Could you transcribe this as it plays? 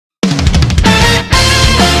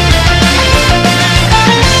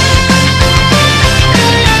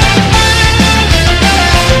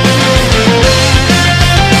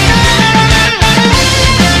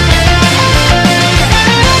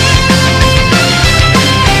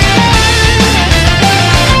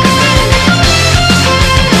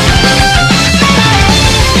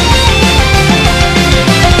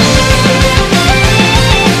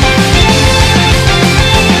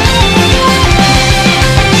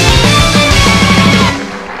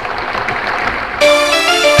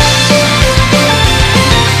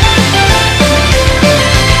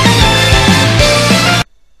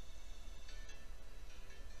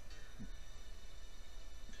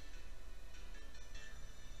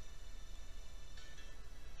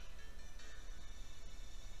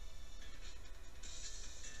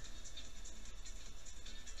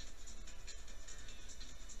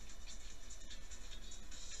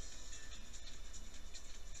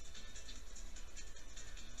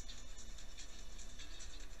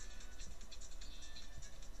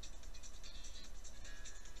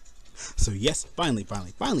So yes, finally.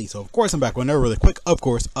 So of course I'm back with another really quick, of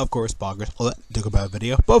course, progress all that Dokkan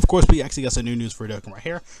video. But of course we actually got some new news for Dokkan right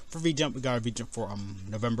here. For V-Jump, we got a V-Jump for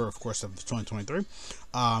November, of course, of 2023.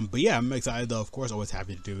 But yeah, I'm excited though. Of course, always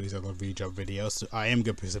happy to do these other V-Jump videos. So I am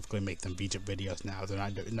gonna specifically make them V-Jump videos now. They're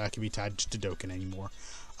not gonna be tied just to Dokkan anymore.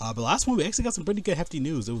 But last one we actually got some pretty good hefty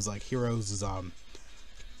news. It was like Heroes'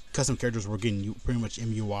 custom characters were getting pretty much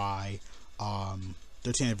MUI.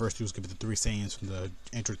 13th anniversary was going to be the 3 Saiyans from the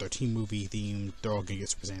Android 13 movie theme. They're all going to get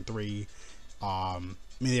Super Saiyan 3. I mean,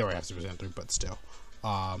 they already have Super Saiyan 3, but still.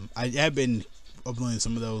 I have been uploading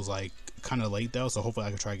some of those, like, kind of late, though, so hopefully I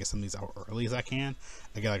can try to get some of these out early as I can.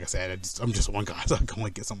 Again, like I said, I'm just one guy, so I can only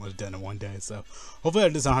get so much done in one day, so hopefully I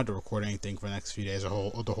just don't have to record anything for the next few days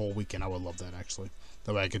or the whole weekend. I would love that, actually.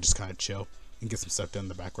 That way I could just kind of chill and get some stuff done in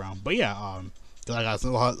the background. But yeah, I got a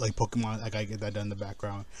lot like Pokemon. I gotta get that done in the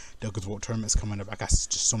background. Dokkan's World Tournament's coming up. I got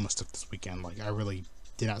just so much stuff this weekend. Like I really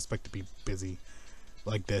did not expect to be busy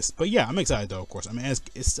like this. But yeah, I'm excited though. Of course, I mean it's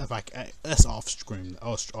stuff like that's off stream,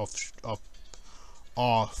 off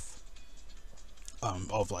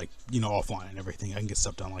like offline and everything. I can get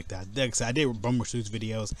stuff done like that. Like I said, I did Bummer Suits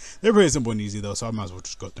videos. They're pretty simple and easy though, so I might as well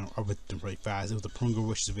just go through. I went through them really fast. It was the Prunger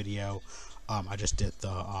Wishes video. I just did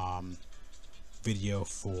the video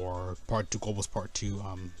for part 2, Global's part 2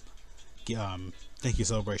 thank you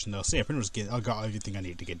celebration though. So yeah, pretty much I got everything I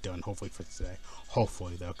need to get done hopefully for today.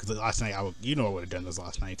 Hopefully though, because last night I would have done this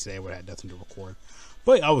last night. Today I would have had nothing to record,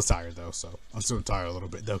 but I was tired though, so I'm still tired a little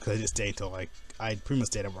bit though because I just stayed till like I pretty much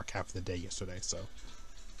stayed at work half of the day yesterday. So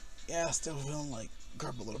yeah, still feeling like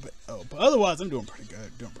grab a little bit. Oh, but otherwise I'm doing pretty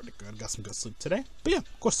good. Got some good sleep today. But yeah,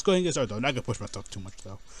 of course, let's go ahead and get started though. Not gonna push myself too much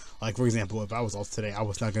though. Like for example, if I was off today, I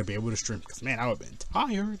was not gonna be able to stream because man, I would have been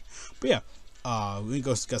tired. But yeah, we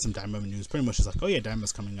got some Diamond news. Pretty much just like, oh yeah,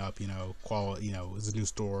 Diamond's coming up. Quality. It's a new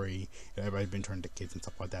story. Everybody's been turning to kids and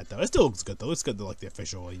stuff like that. Though it still looks good though. It's good to like the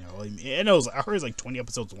official. I know I heard it's like 20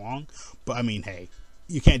 episodes long, but I mean, hey,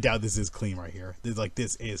 you can't doubt this is clean right here.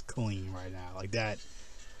 This is clean right now. Like that.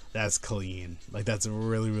 That's clean. Like that's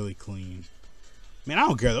really clean. Man, I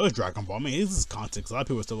don't care though. It's Dragon Ball. I mean, this is context. A lot of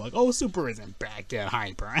people are still like, "Oh, Super isn't back to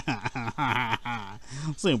Hyper.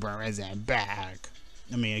 Super isn't back."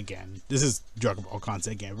 I mean, again, this is Dragon Ball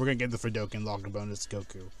content. Again, we're gonna get the for Dokkan Login bonus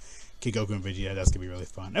Goku, Kid Goku, and Vegeta. That's gonna be really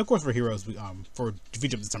fun. And of course, for Heroes, we for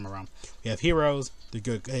V-Jump this time around, we have Heroes. The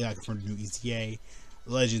good, for the new EZA.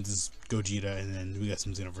 Legends is Gogeta, and then we got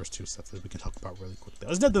some Xenoverse 2 stuff that we can talk about really quick.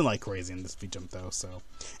 There's nothing like crazy in this V-Jump though, so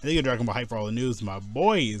I think Dragon Ball hype for all the news. My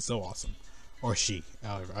boy is so awesome, or she.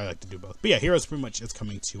 I like to do both. But yeah, Heroes pretty much is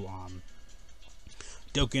coming to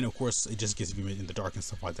Dokkan. Of course, it just gets you in the dark and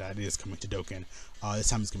stuff like that. It is coming to Dokkan. This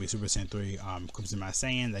time it's gonna be Super Saiyan 3. Comes in my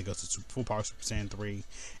Saiyan that goes to full power Super Saiyan 3.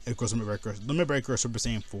 And of course, Limit Breaker Super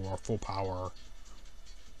Saiyan 4 full power.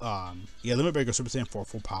 Limit Breaker Super Saiyan 4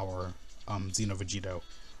 full power. Xeno Vegito.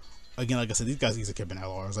 Again, like I said, these guys could have been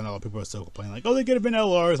LRs. I know a lot of people are still complaining, like, oh, they could have been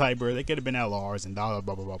LRs, Hyper, they could have been LRs, and blah,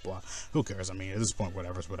 blah, blah, blah, blah. Who cares? I mean, at this point,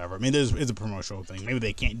 whatever's whatever. I mean, it's a promotional thing. Maybe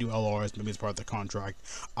they can't do LRs, maybe it's part of their contract.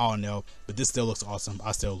 I don't know. But this still looks awesome.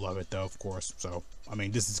 I still love it, though, of course. So, I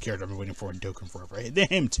mean, this is a character I've been waiting for in Dokkan forever.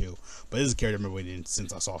 Him, too. But this is a character I've been waiting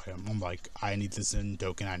since I saw him. I'm like, I need this in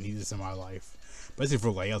Dokkan. I need this in my life. But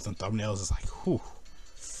for layouts and thumbnails, it's like, whew.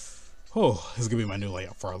 Oh, this is gonna be my new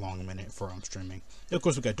layout for a long minute for streaming. And of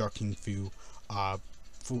course, we got Dark King Fu,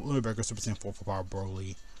 Limit Breaker Super Saiyan 4 for Power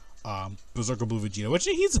Broly, Berserker Blue Vegeta, which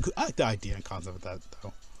I like the idea and concept of that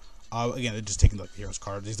though. Again, they're just taking the Heroes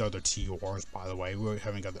card. These are their TORs, by the way. We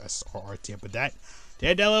haven't got the SRRs yet, but that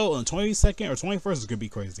Daredevil on the 22nd or 21st is gonna be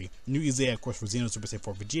crazy. New EZA, of course, for Xeno Super Saiyan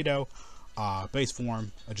 4 Vegito, base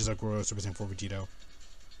form, just like Super Saiyan 4 Vegito,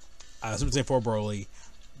 Super Saiyan 4 Broly,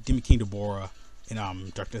 Demon King Deborah.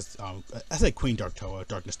 And Darkness, I say Queen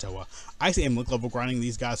Darkness Toa. I actually am level grinding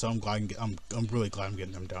these guys, so I'm really glad I'm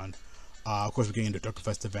getting them done. Of course, we're getting into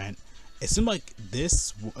Dokkanfest event. It seemed like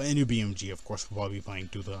this a new BMG, of course, will probably be playing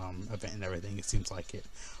through the event and everything. It seems like it,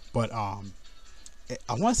 but I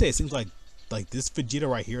want to say it seems like this Vegeta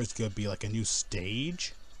right here is gonna be like a new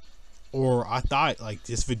stage, or I thought like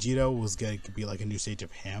this Vegeta was gonna be like a new stage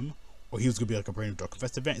of him. Or he was gonna be like a brand new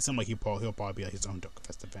Dokkanfest event. It seemed like he'll probably be like his own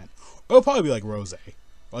Dokkanfest event. Or it'll probably be like Rose.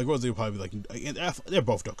 Like Rose will probably be like, they're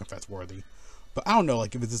both Dokkanfest worthy. But I don't know,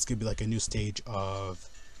 like if this gonna be like a new stage of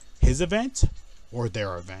his event or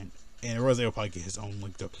their event. And Rose will probably get his own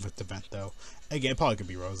like Dokkanfest event though. Again, it probably could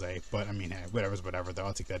be Rose, but I mean, hey, whatever's whatever though.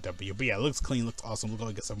 I'll take that W. But yeah, it looks clean, looks awesome. Looks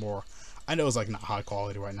like it's some more. I know it's like not high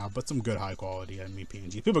quality right now, but some good high quality. I mean,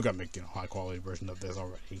 PNG. People gotta make high quality version of this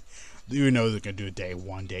already. You know they're gonna do a day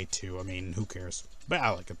 1, day 2. I mean, who cares? But I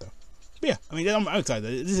like it though. But yeah, I mean, I'm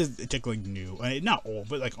excited. This is technically new. Not old,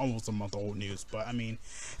 but like almost a month old news. But I mean,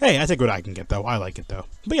 hey, I take what I can get, though. I like it, though.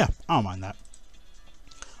 But yeah, I don't mind that.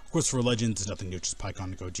 Of course, for Legends, there's nothing new. Just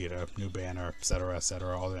Pycon, Gogeta, new banner,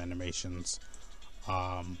 etc., all the animations.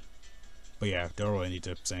 But yeah, don't really need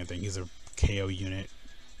to say anything. He's a KO unit.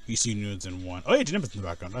 You see units in one. Oh yeah, Janemba's in the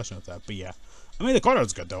background. I should know that. But yeah, I mean, the card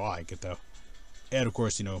art's good, though. I like it, though. And of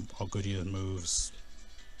course, you know, all Gogeta's moves,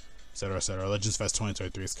 etc. Legends Fest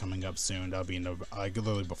 2023 is coming up soon. That'll be like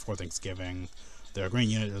literally before Thanksgiving. They're a green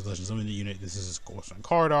unit. There's Legends Limited unit. This is course on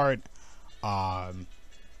card art,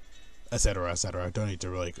 etc. Don't need to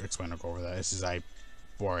really explain or go over that. It's just I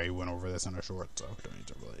already went over this in a short, so don't need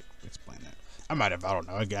to really explain it. I might have. I don't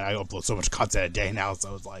know. Again, I upload so much content a day now,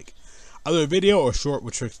 so it's like either a video or short,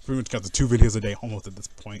 which pretty much got the 2 videos a day almost at this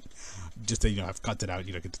point. Just to, you know, have content out,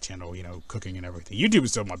 you know, get the channel, you know, cooking and everything. YouTube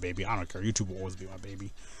is still my baby. I don't care. YouTube will always be my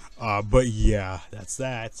baby. But yeah, that's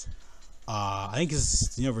that. I think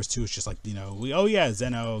it's Universe 2 is just like, you know,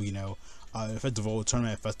 Zeno, you know, festival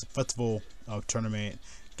tournament,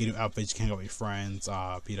 get new outfits, you can hang out with your friends,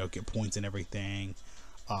 you know, get points and everything,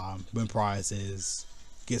 win prizes,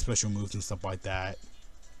 get special moves and stuff like that.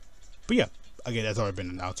 But yeah, again, that's already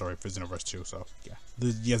been announced already for Xenoverse 2, so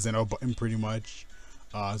yeah, Zeno button pretty much.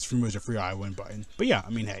 It's pretty much a free win button. But yeah, I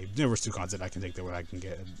mean, hey, Xenoverse 2 content, I can take that what I can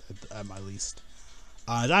get at my least.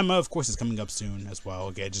 Daima, of course, is coming up soon as well.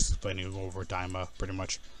 Again, just explaining over Daima, pretty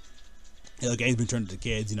much. The game's been turned into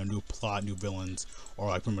kids, you know, new plot, new villains, or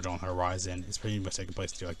like pretty much on the horizon. It's pretty much taking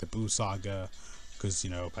place through like the Boo saga, because, you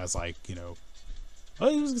know, it has like, you know, oh,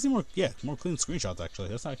 you can see more, yeah, more clean screenshots actually.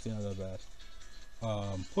 That's actually not that bad.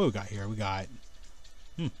 What we got here? We got,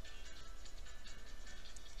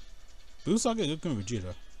 Boo saga, Goku and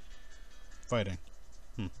Vegeta fighting.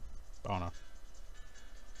 I don't know.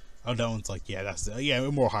 Oh, that one's like, yeah, that's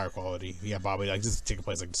more higher quality. Yeah, Bobby, like, this is taking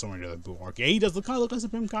place like so many other Boo arc. Yeah, he does kind of look like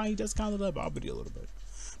Supreme Kai. He does kind of look like Bobby a little bit.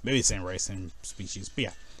 Maybe the same race, same species. But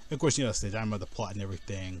yeah, of course, you know, the time of the plot and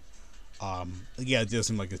everything. Yeah, it does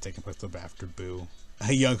seem like it's taking place a little bit after Boo.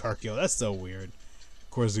 Young Hercule, that's so weird.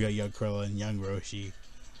 Of course, we got Young Krillin, Young Roshi.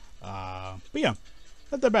 But yeah,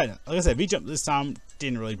 not that bad. Like I said, V-Jump this time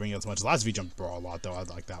didn't really bring out so much. Last V-Jump brought a lot, though. I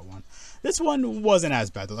like that one. This one wasn't as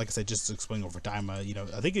bad, though. Like I said, just to explain over time, you know,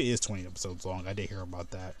 I think it is 20 episodes long. I did hear about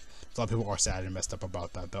that. So a lot of people are sad and messed up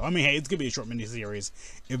about that, though. I mean, hey, it's gonna be a short mini-series.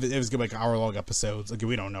 If it's gonna be like hour-long episodes, again,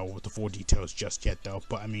 we don't know the full details just yet, though.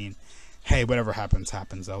 But I mean, hey, whatever happens,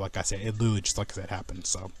 happens, though. Like I said, it literally just like I said happened.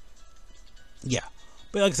 So yeah.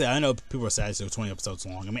 But like I said, I know people are sad, so 20 episodes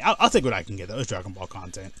long. I mean, I'll take what I can get, though. It's Dragon Ball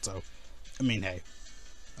content, so I mean, hey.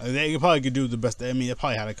 They probably could do the best. I mean, they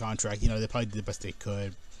probably had a contract. You know, they probably did the best they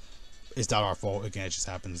could. It's not our fault. Again, it just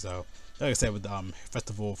happens, though. Like I said, with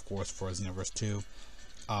Festival, of course, for Xenoverse 2,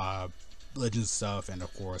 Legends stuff, and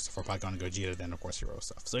of course for Pycon and Gogeta, then of course Hero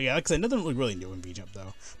stuff. So yeah, like I said, nothing really new in V-Jump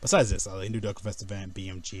though. Besides this, the new Dokkanfest event,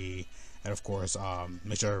 BMG, and of course,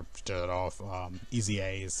 make sure to start it off.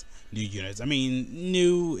 Eza'S, new units. I mean,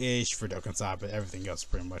 new-ish for Dokkan side, but everything else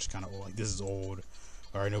pretty much kind of like this is old.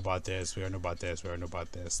 We already know about this. We already know about this. We already know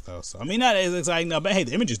about this, though. So I mean, not as exciting, though. But hey,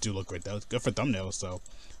 the images do look great, though. It's good for thumbnails. So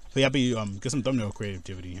yeah, get some thumbnail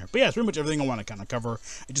creativity in here. But yeah, it's pretty much everything I want to kind of cover.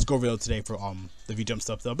 I just go over today for the V-Jump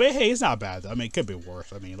stuff, though. But hey, it's not bad, though. I mean, it could be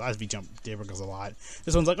worse. I mean, last V-Jump did bring us a lot.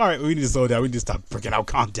 This one's like, all right, we need to slow down. We need to stop freaking out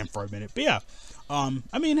content for a minute. But yeah,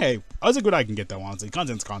 I mean, hey, I was good. I can get that one. Honestly,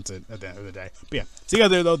 content's content at the end of the day. But yeah, see you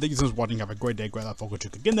guys there, though. Thank you so much for watching. Have a great day. Great life. Focus. You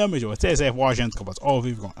can get them. Enjoy. Stay safe. Wash hands. Come all of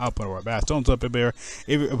you. Going up and over back. Don't paper. If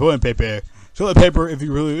you're pulling paper, show the paper if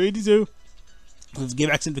you really need to. Give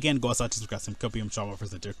action if you can. Go outside. Just got some copium. Show my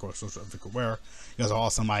first day. Course. Social. If you could wear. You guys are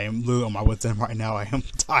awesome. I am literally on my wits end right now. I am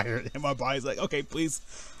tired, and my body's like, okay, please,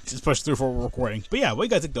 just push through for recording. But yeah, what you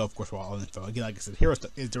guys think though? Of course, for all info. Again, like I said, Hero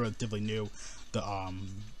stuff is relatively new. The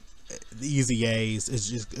Eza'S is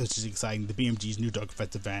just exciting. The BMG's new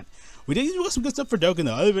Dokkanfest event. We did do some good stuff for Dokkan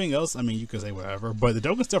though. Everything else, I mean, you can say whatever, but the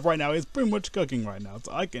Dokkan stuff right now is pretty much cooking right now.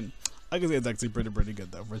 So I can say it's actually pretty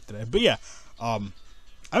good though for today. But yeah, I'm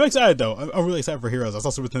excited though. I'm really excited for Heroes. I saw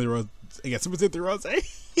Super Nintendo Rose. Again, Super Nintendo Rose.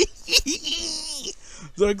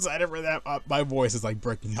 So excited for that. My voice is like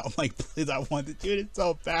breaking out. I'm like, please, I want to do it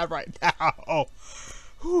so bad right now.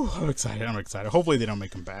 Whew, I'm excited. Hopefully they don't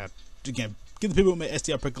make them bad. Again, get the people who made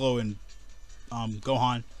STR Piccolo and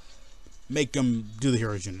Gohan, make them do the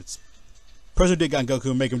Heroes units. Person who did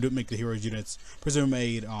Goku, make the Heroes units. Person who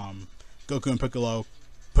made Goku and Piccolo,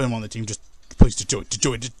 put them on the team. Just please, just do it. Just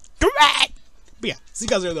do it. But yeah, see you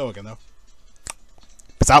guys there though again though.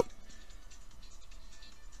 Peace out.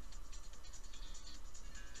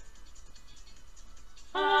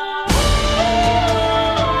 Ah!